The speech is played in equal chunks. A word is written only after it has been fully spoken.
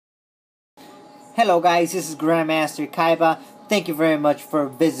Hello guys, this is GrandMasterKaiba. Thank you very much for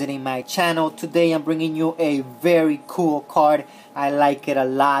visiting my channel. Today I'm bringing you a very cool card. I like it a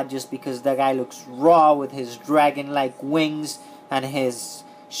lot just because the guy looks raw with his dragon-like wings and his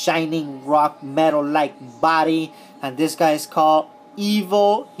shining rock metal-like body. And this guy is called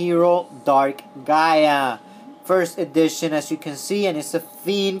Evil Hero Dark Gaia. First edition, as you can see, and it's a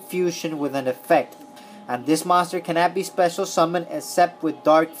Fiend fusion with an effect. And this monster cannot be special summoned except with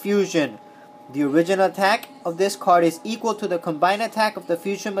Dark Fusion. The original attack of this card is equal to the combined attack of the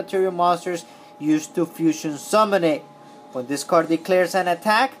fusion material monsters used to fusion summon it. When this card declares an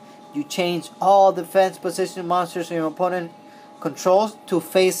attack, you change all defense position monsters your opponent controls to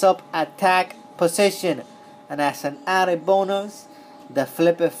face-up attack position. And as an added bonus, the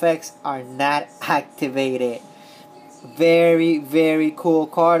flip effects are not activated. Very cool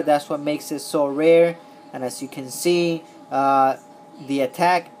card. That's what makes it so rare. And as you can see, the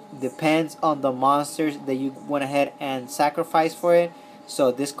attack depends on the monsters that you went ahead and sacrificed for it. So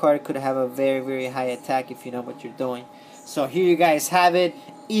this card could have a very high attack if you know what you're doing. So here you guys have it,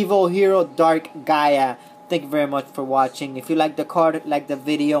 Evil Hero Dark Gaia. Thank you very much for watching. If you like the card, like the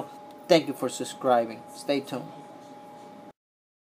video, thank you for subscribing. Stay tuned.